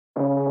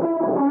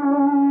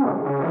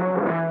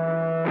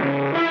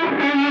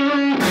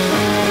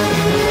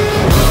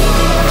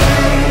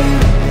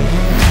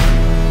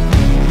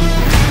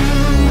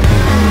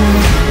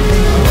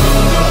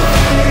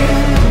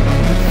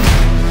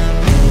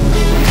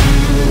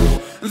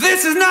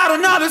not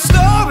another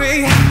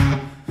story.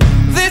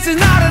 This is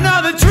not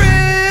another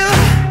drill.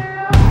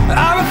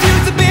 I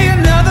refuse to be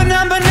another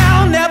number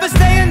now. Never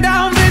staying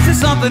down, this is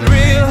something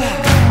real.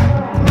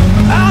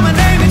 I'm a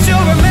name that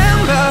you'll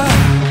remember.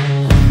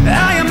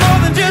 I am more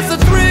than just a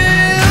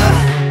thrill.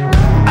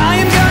 I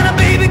am gonna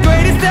be the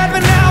greatest ever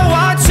now.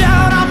 Watch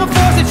out, I'm a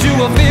force that you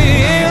will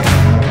feel.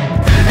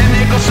 And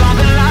it goes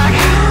something like,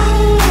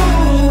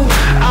 ooh,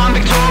 I'm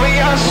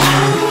victorious.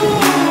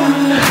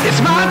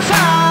 It's my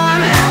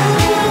time.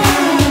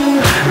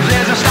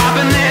 There's no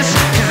stopping this,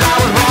 'cause I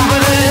was born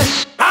for this.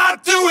 I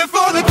do it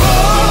for the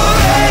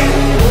glory.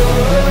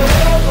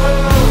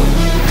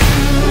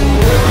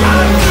 I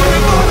do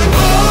it for the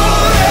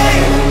glory.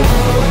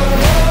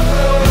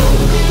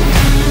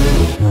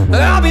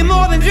 I'll be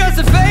more than just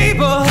a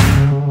fable.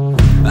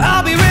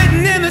 I'll be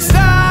written in the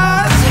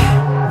stars.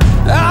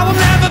 I will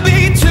never be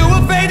too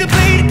afraid to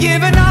bleed,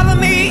 giving all of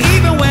me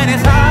even when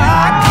it's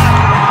hard.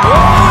 Oh,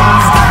 I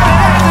started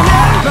as an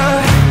ember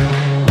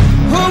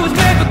who was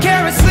made for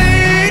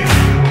kerosene,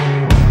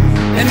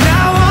 and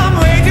now I'm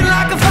raging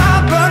like a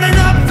fire, burning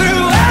up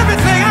through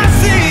everything I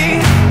see.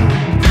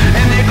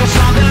 And it goes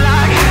something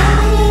like,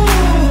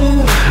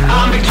 ooh,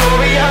 I'm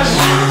victorious.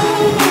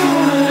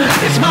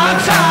 It's my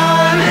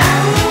time.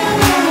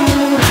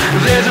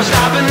 There's no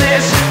stopping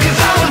this, 'cause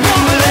I was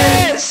born for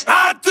this. I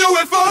do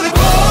it for the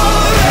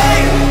glory.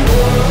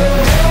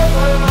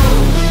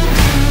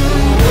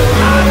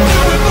 I do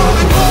it for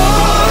the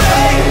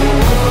glory.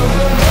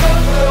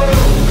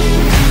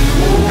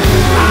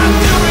 I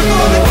do it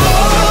for the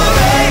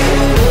glory.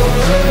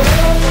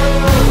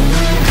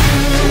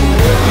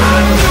 I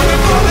do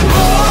it for the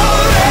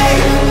glory.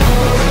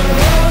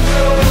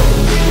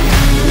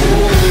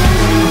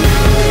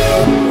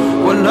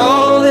 When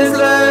all is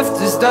left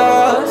is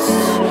dust,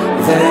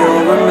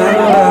 they'll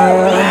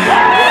remember.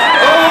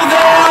 Oh,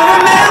 they'll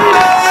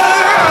remember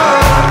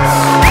us.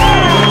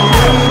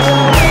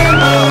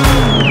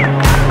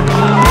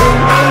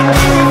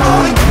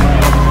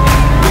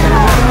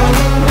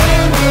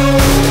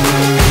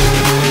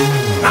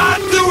 I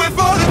do it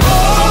for the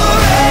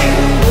glory.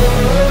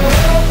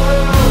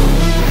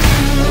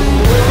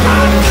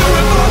 I do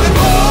it for the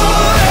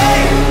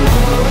glory.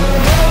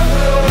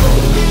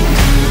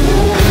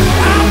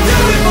 I do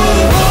it for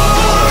the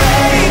glory.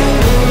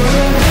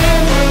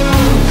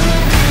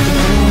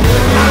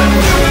 I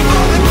do it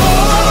for the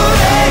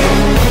glory.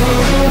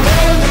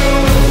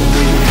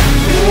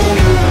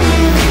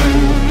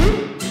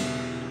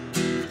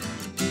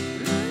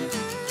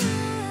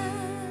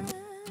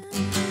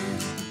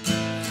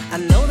 I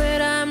know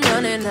that I'm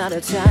running out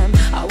of time.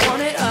 I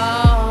want it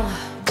all.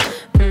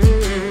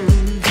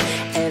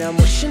 And I'm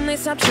wishing they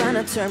stop trying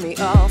to turn me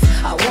off.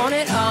 I want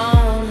it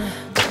all.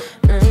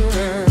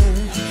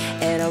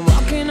 And I'm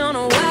walking on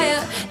a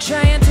wire,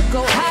 trying to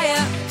go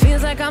higher.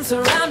 Feels like I'm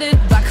surrounded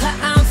by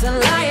clowns and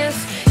liars.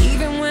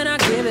 Even when I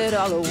give it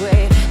all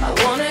away, I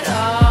want it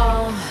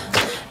all.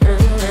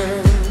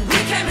 We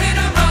came here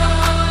to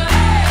run,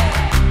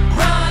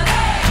 run,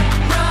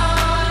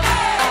 run.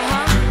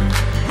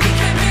 We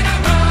came here to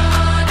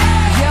run,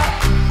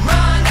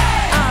 run,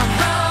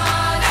 run.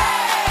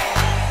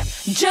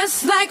 Just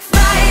like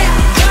fire,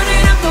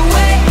 burning up the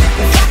way.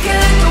 If I could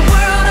light the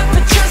world up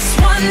for just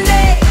one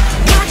day,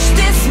 watch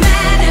this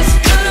madness,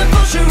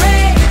 colorful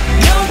charade.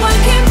 No one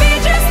can be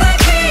just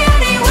like me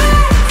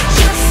anywhere.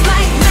 Just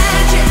like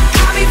magic,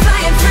 I'll be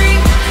flying free.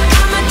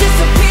 I'ma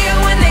disappear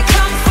when they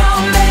come for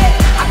me.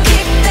 I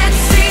kick that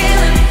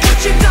ceiling, what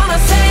you gonna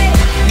say?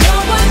 No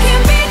one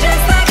can be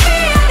just like me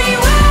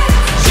anywhere.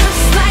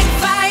 Just like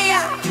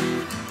fire.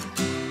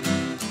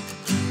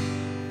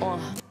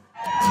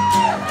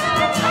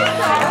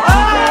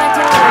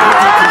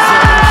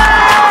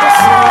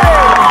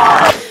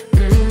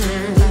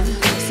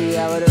 See, I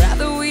would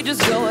rather we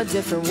just go a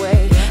different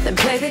way than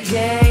play the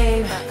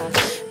game.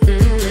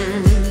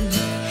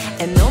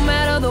 And no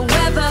matter the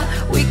weather,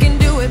 we can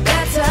do it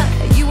better.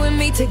 You and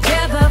me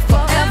together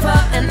forever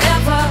and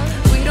ever.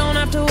 We don't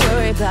have to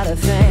worry about a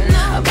thing,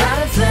 about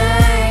a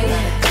thing.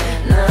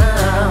 No.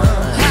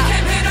 We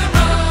came here to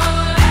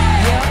run,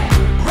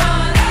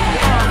 run,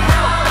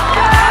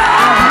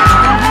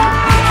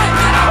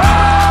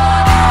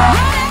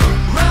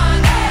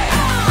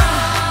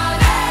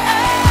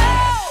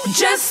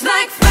 just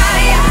like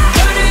fire,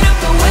 burning up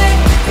the way.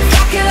 If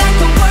I could light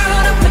the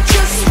world up for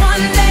just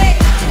one day,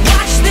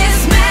 watch this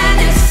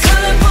madness,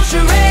 colorful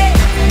charade.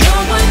 No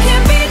one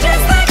can be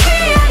just like me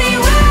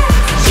anywhere.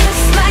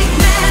 Just like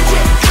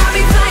magic, I'll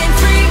be flying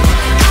free.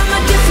 I'ma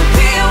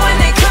disappear when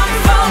they come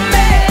for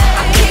me.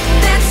 I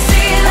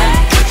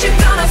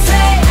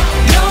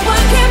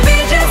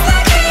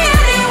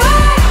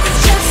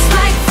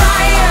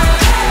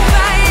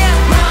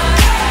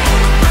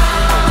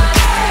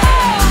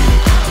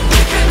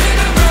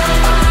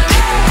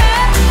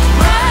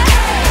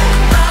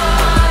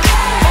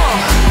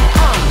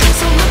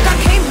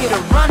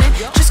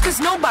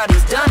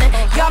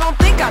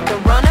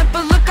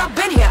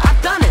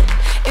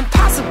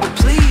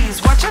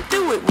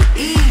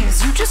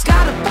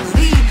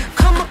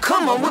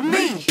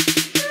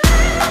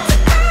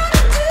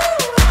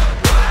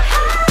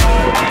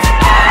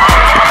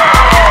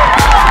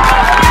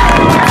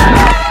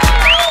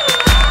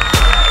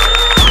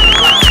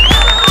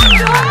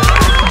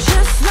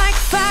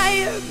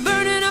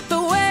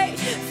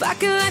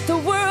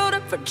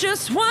for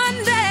just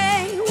one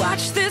day.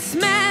 Watch this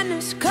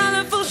madness,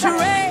 colorful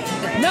charade.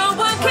 No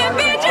one can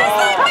be just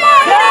like me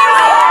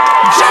anyway.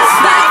 Just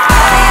like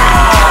fire.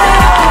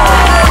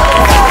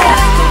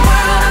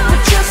 For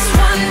just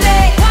one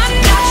day.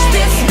 Watch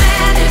this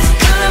madness,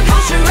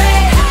 colorful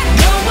charade.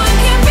 No one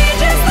can be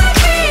just like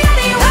me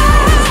anyway.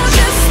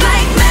 Just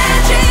like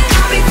magic,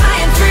 I'll be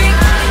flying free.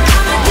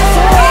 I'ma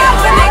disappear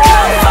when they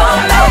come for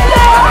me.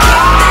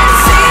 That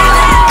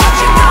ceiling, what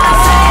you gonna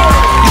say?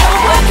 No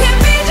one can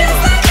be just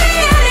like me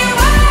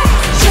anyway.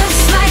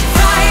 Just like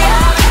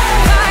fire,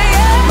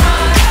 fire.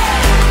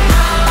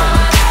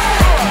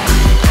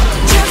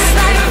 Just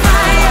like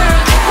fire.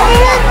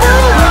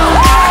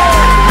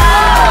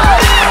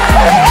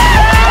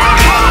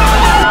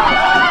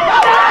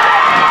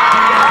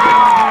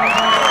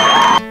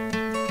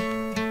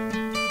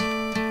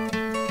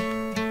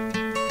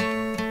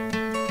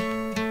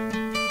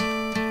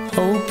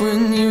 Hope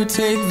when you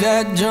take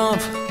that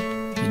jump,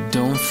 you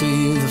don't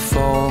feel the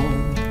fall.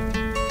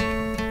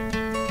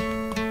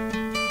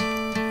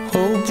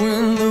 Hope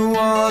when the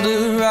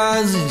water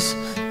rises,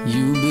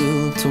 you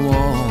build a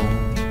wall.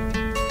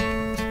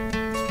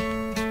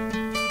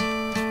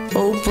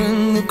 Hope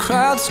when the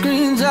crowd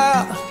screams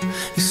out,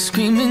 you're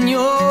screaming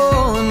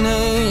your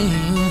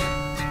name.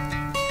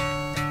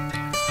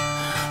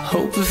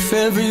 Hope if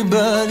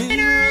everybody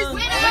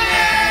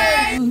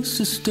wants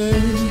to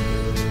stay.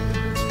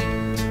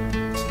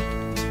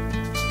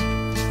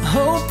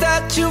 Hope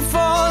that you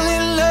fall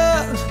in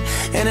love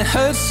and it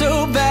hurts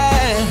so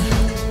bad.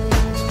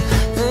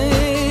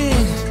 Hey,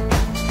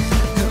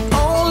 the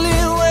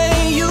only way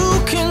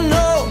you can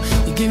know,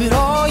 you give it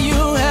all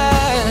you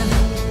had.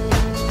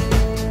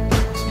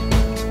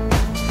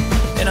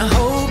 And I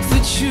hope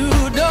that you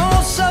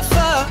don't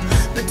suffer,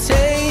 but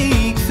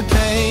take the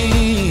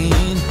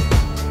pain.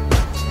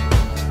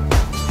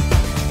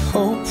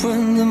 Hope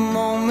when the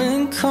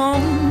moment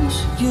comes,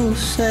 you'll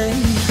say,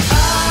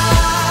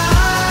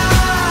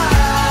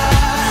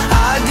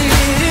 I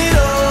did it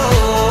all.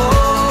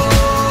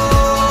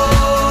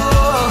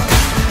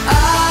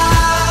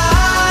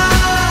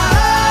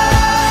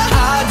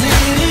 I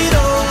did it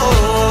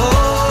all.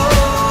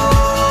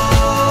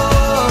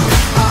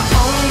 I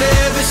owned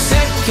every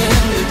second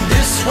that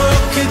this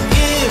world could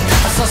give.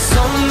 I saw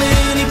so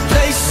many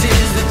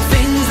places, the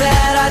things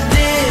that I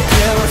did.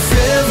 Yeah, with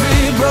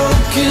every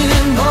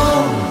broken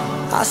bone,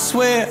 I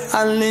swear I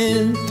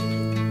lived.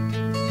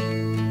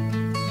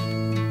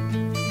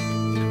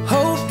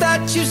 Hope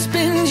that you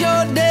spend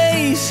your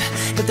days,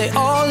 but they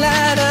all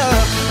add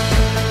up.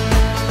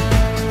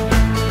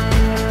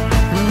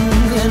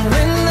 And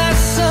when that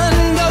sun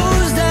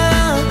goes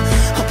down,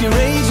 hope you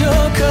raise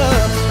your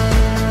cup.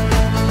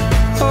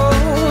 Oh,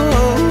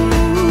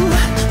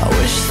 I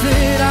wish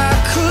that I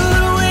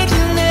could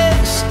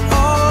witness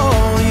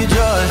all your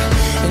joy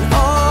and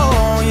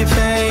all your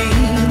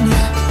pain.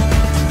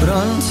 But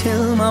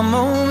until my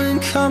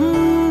moment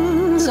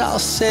comes, I'll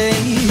say,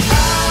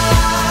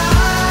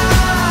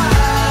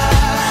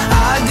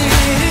 I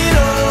did it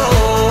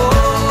all.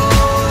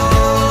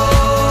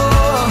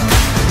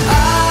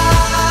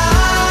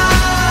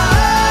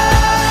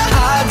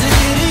 I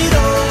did it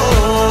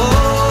all.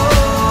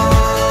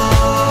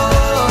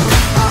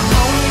 I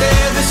owned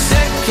every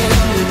second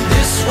that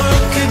this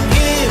world could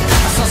give.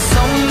 I saw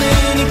so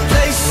many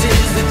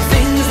places, the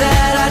things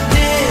that I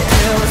did.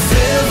 Yeah, with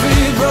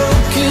every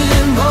broken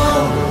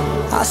bone,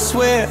 I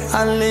swear I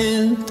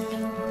lived.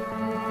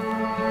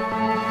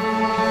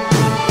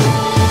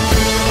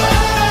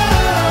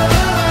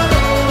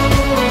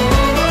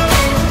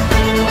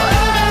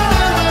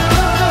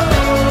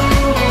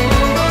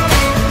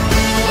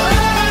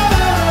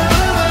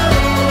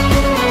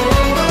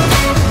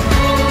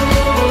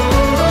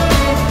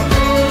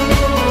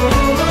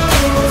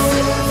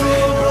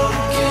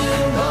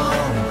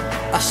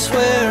 I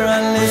swear I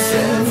live.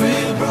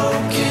 Every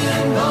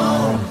broken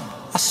bone,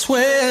 I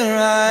swear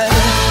I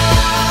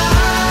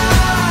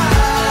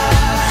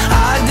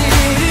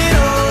did it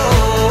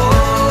all.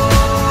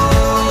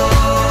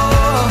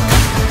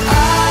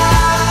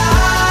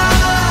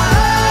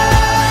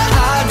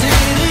 I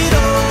did it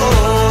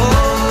all.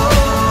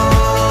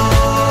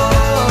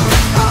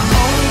 I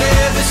owned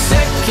every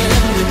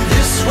second that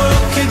this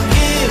world could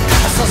give.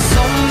 I saw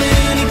so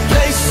many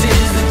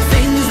places, the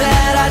things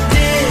that I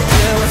did.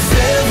 Yeah, with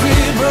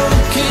every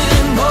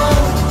broken bone,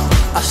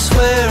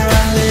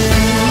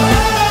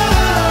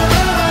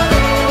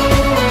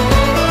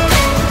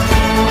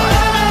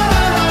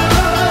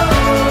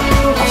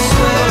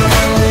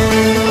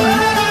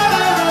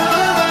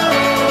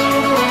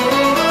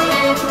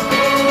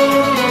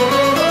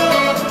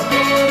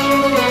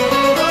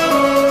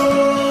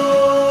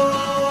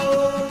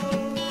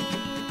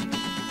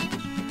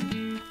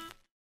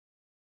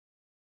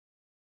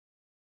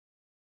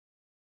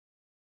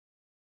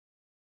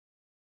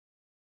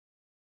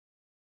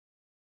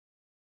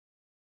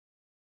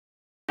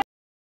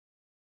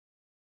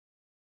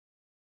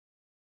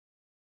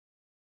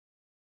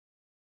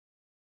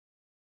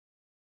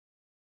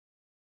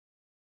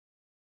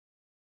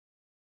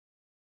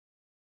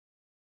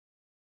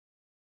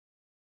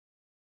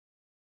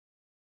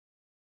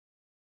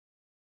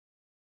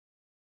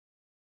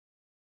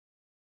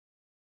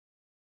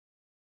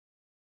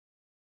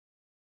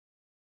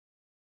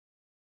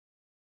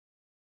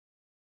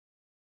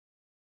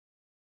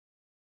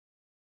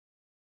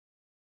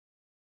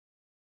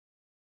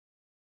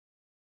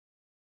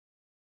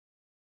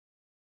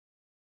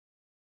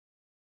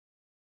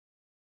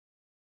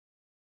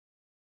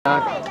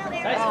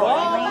 Nice ball.